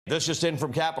This just in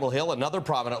from Capitol Hill, another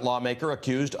prominent lawmaker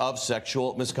accused of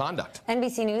sexual misconduct.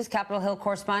 NBC News Capitol Hill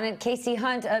correspondent Casey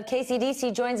Hunt of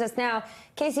KCDC joins us now.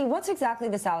 Casey, what's exactly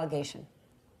this allegation?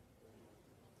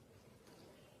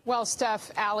 Well,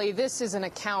 Steph, Allie, this is an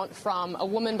account from a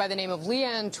woman by the name of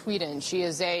Leeann Tweeden. She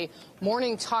is a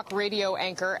morning talk radio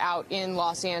anchor out in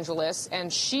Los Angeles,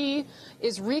 and she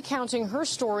is recounting her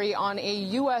story on a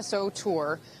U.S.O.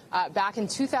 tour back in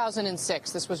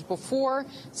 2006. This was before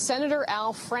Senator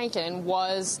Al Franken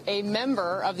was a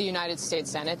member of the United States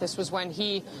Senate. This was when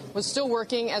he was still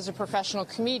working as a professional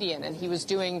comedian, and he was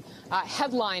doing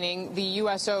headlining the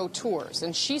U.S.O. tours.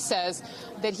 And she says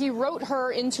that he wrote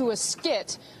her into a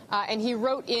skit, and he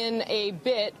wrote in a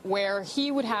bit where he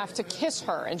would have to kiss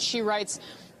her. And she writes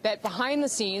that behind the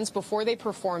scenes, before they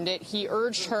performed it, he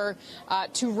urged her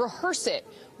to rehearse it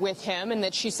with him, and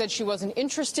that she said she wasn't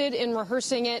interested in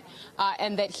rehearsing it,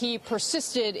 and that he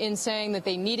persisted in saying that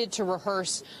they needed to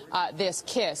rehearse this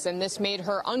kiss. And this made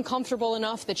her uncomfortable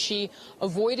enough that she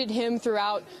avoided him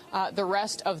throughout the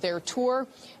rest of their tour.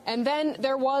 And then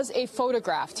there was a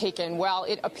photograph taken. Well,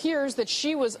 it appears that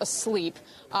she was asleep,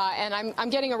 and I'm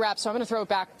getting a wrap, so I'm going to throw it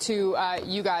back to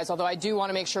you guys, although I do want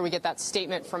to make sure we get that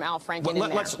statement from Al Franken in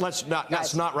there. Let's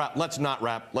not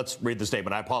wrap. Let's read the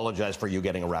statement. I apologize for you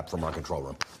getting a wrap from our control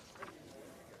room.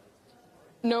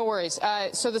 No worries.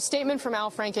 So the statement from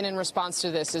Al Franken in response to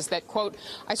this is that, quote,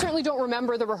 "I certainly don't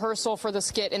remember the rehearsal for the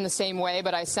skit in the same way,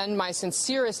 but I send my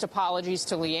sincerest apologies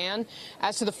to Leeann.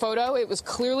 As to the photo, it was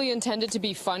clearly intended to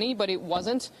be funny, but it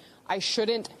wasn't. I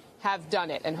shouldn't have done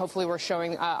it." And hopefully we're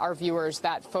showing our viewers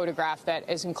that photograph that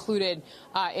is included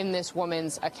in this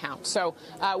woman's account. So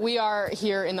we are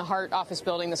here in the Hart office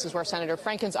building. This is where Senator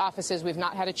Franken's office is. We've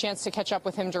not had a chance to catch up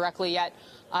with him directly yet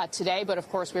today, but of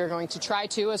course we are going to try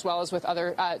to, as well as with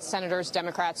other senators,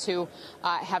 Democrats who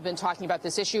have been talking about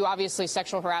this issue. Obviously,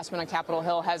 sexual harassment on Capitol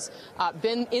Hill has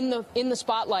been in the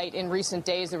spotlight in recent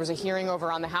days. There was a hearing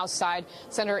over on the House side.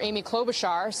 Senator Amy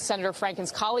Klobuchar, Senator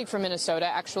Franken's colleague from Minnesota,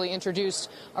 actually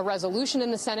introduced a resolution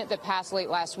in the Senate that passed late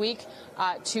last week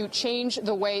to change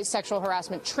the way sexual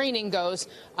harassment training goes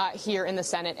here in the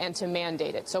Senate and to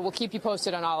mandate it. So we'll keep you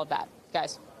posted on all of that,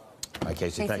 guys. Hi,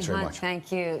 Casey. Thanks very much.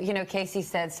 Thank you. You know, Casey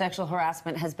said sexual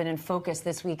harassment has been in focus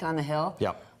this week on the Hill.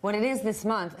 Yep. What it is this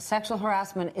month, sexual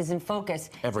harassment is in focus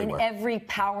everywhere, in every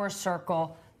power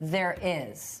circle there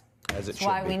is. As it should be.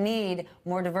 That's why we need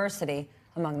more diversity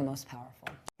among the most powerful.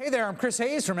 Hey there, I'm Chris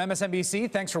Hayes from MSNBC.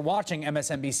 Thanks for watching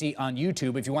MSNBC on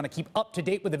YouTube. If you want to keep up to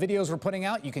date with the videos we're putting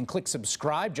out, you can click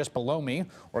subscribe just below me,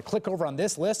 or click over on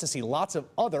this list to see lots of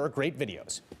other great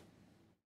videos.